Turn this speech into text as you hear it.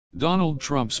Donald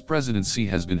Trump's presidency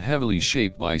has been heavily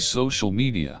shaped by social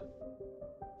media.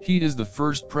 He is the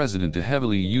first president to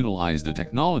heavily utilize the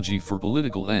technology for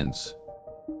political ends.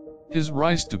 His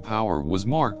rise to power was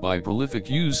marked by prolific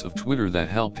use of Twitter that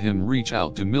helped him reach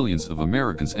out to millions of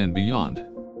Americans and beyond.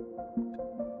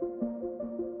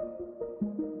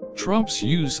 Trump's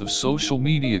use of social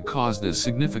media caused a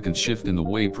significant shift in the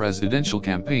way presidential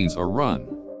campaigns are run.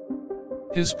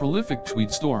 His prolific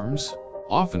tweet storms,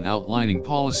 often outlining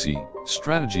policy,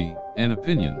 strategy, and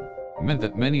opinion, meant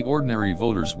that many ordinary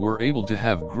voters were able to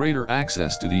have greater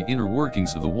access to the inner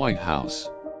workings of the White House.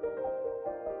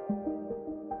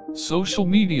 Social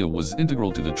media was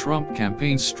integral to the Trump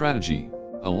campaign's strategy,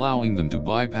 allowing them to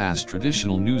bypass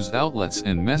traditional news outlets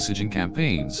and messaging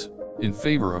campaigns, in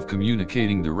favor of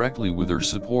communicating directly with their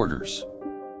supporters.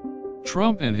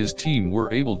 Trump and his team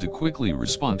were able to quickly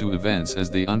respond to events as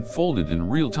they unfolded in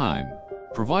real time,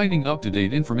 providing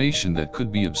up-to-date information that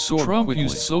could be absorbed quickly. Trump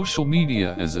used social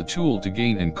media as a tool to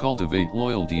gain and cultivate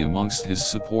loyalty amongst his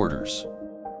supporters.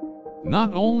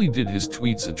 Not only did his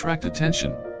tweets attract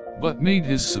attention, but made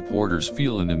his supporters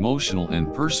feel an emotional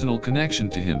and personal connection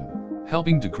to him,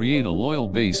 helping to create a loyal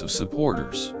base of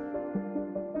supporters.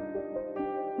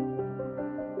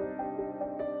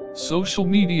 Social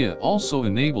media also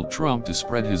enabled Trump to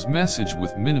spread his message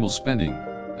with minimal spending,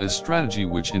 a strategy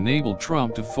which enabled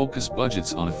Trump to focus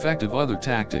budgets on effective other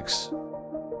tactics.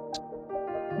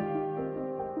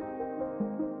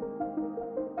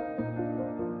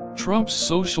 Trump's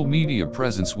social media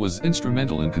presence was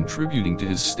instrumental in contributing to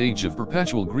his stage of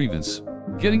perpetual grievance,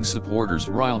 getting supporters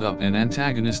riled up and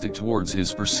antagonistic towards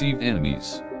his perceived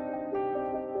enemies.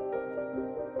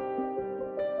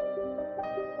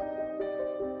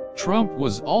 Trump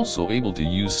was also able to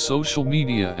use social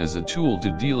media as a tool to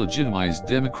delegitimize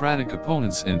Democratic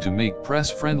opponents and to make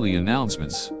press-friendly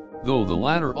announcements, though the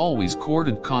latter always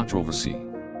courted controversy.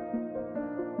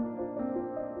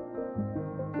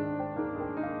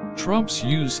 Trump's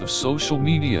use of social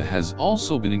media has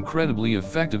also been incredibly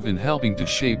effective in helping to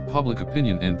shape public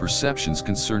opinion and perceptions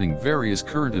concerning various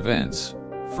current events,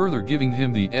 further giving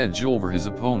him the edge over his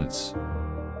opponents.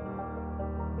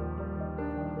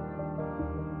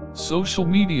 Social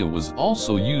media was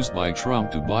also used by Trump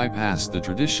to bypass the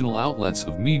traditional outlets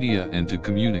of media and to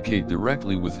communicate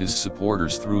directly with his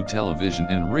supporters through television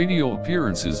and radio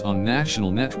appearances on national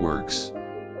networks.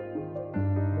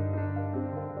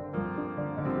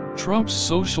 Trump's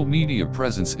social media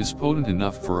presence is potent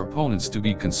enough for opponents to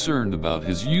be concerned about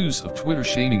his use of Twitter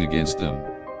shaming against them,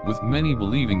 with many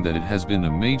believing that it has been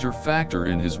a major factor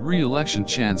in his re-election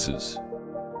chances.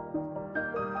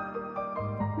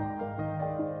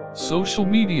 Social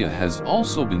media has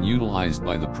also been utilized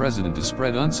by the president to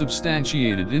spread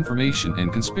unsubstantiated information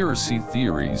and conspiracy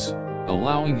theories,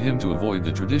 allowing him to avoid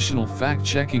the traditional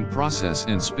fact-checking process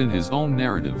and spin his own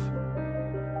narrative.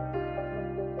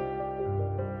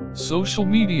 Social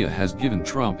media has given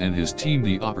Trump and his team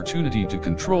the opportunity to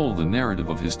control the narrative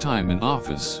of his time in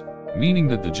office, meaning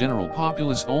that the general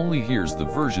populace only hears the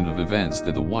version of events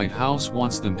that the White House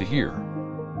wants them to hear.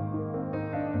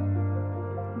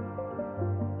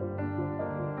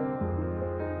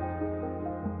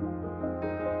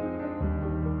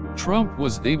 Trump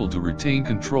was able to retain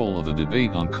control of the debate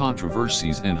on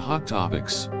controversies and hot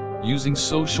topics, using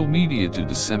social media to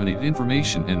disseminate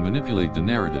information and manipulate the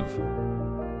narrative.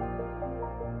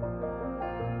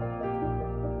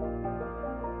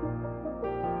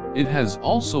 It has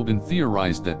also been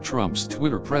theorized that Trump's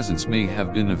Twitter presence may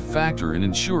have been a factor in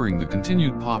ensuring the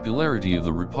continued popularity of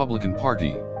the Republican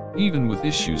Party, even with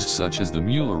issues such as the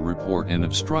Mueller report and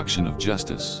obstruction of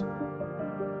justice.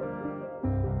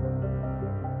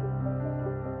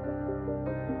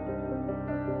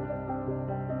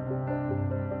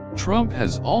 Trump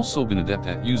has also been adept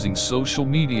at using social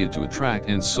media to attract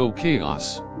and sow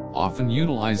chaos, often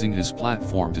utilizing his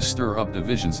platform to stir up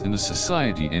divisions in the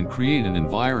society and create an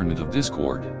environment of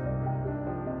discord.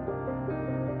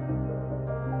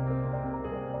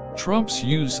 Trump's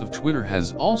use of Twitter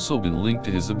has also been linked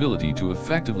to his ability to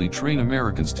effectively train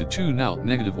Americans to tune out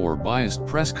negative or biased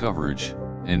press coverage,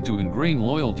 and to ingrain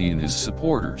loyalty in his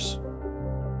supporters.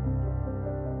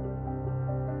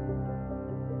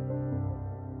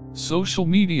 Social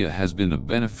media has been a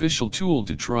beneficial tool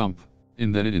to Trump,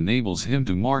 in that it enables him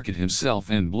to market himself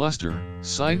and bluster,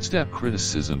 sidestep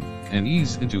criticism, and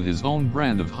ease into his own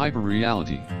brand of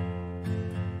hyper-reality.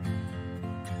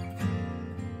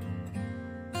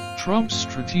 Trump's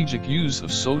strategic use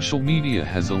of social media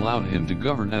has allowed him to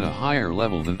govern at a higher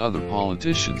level than other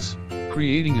politicians,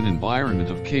 creating an environment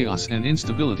of chaos and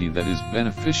instability that is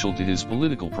beneficial to his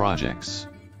political projects.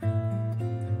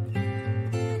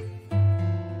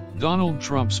 Donald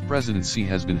Trump's presidency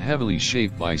has been heavily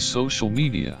shaped by social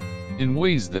media, in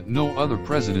ways that no other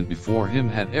president before him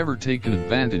had ever taken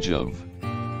advantage of.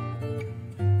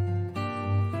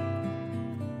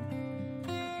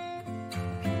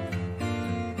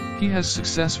 He has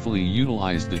successfully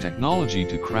utilized the technology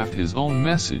to craft his own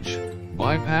message,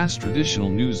 bypass traditional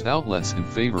news outlets in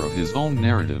favor of his own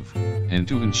narrative, and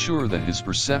to ensure that his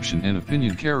perception and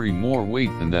opinion carry more weight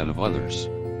than that of others.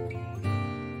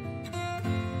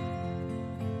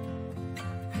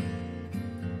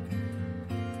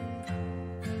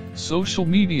 Social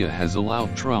media has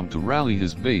allowed Trump to rally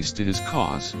his base to his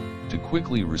cause, to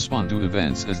quickly respond to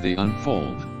events as they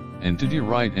unfold, and to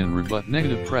deride and rebut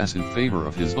negative press in favor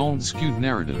of his own skewed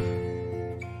narrative.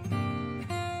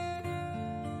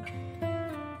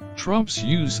 Trump's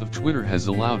use of Twitter has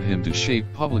allowed him to shape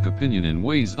public opinion in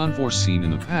ways unforeseen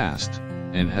in the past,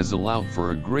 and has allowed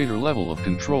for a greater level of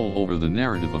control over the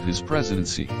narrative of his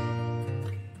presidency.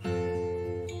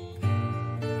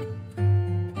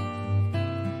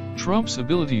 Trump's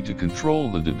ability to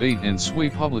control the debate and sway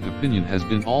public opinion has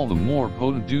been all the more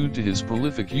potent due to his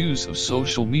prolific use of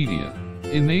social media,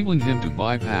 enabling him to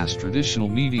bypass traditional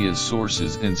media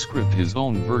sources and script his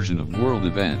own version of world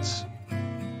events.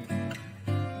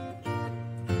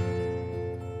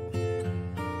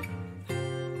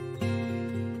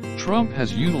 Trump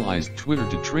has utilized Twitter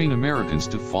to train Americans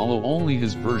to follow only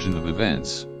his version of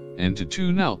events, and to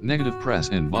tune out negative press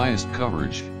and biased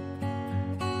coverage.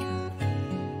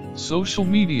 Social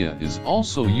media is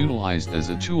also utilized as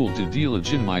a tool to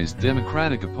delegitimize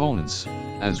Democratic opponents,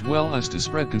 as well as to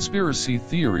spread conspiracy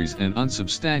theories and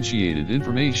unsubstantiated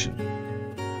information.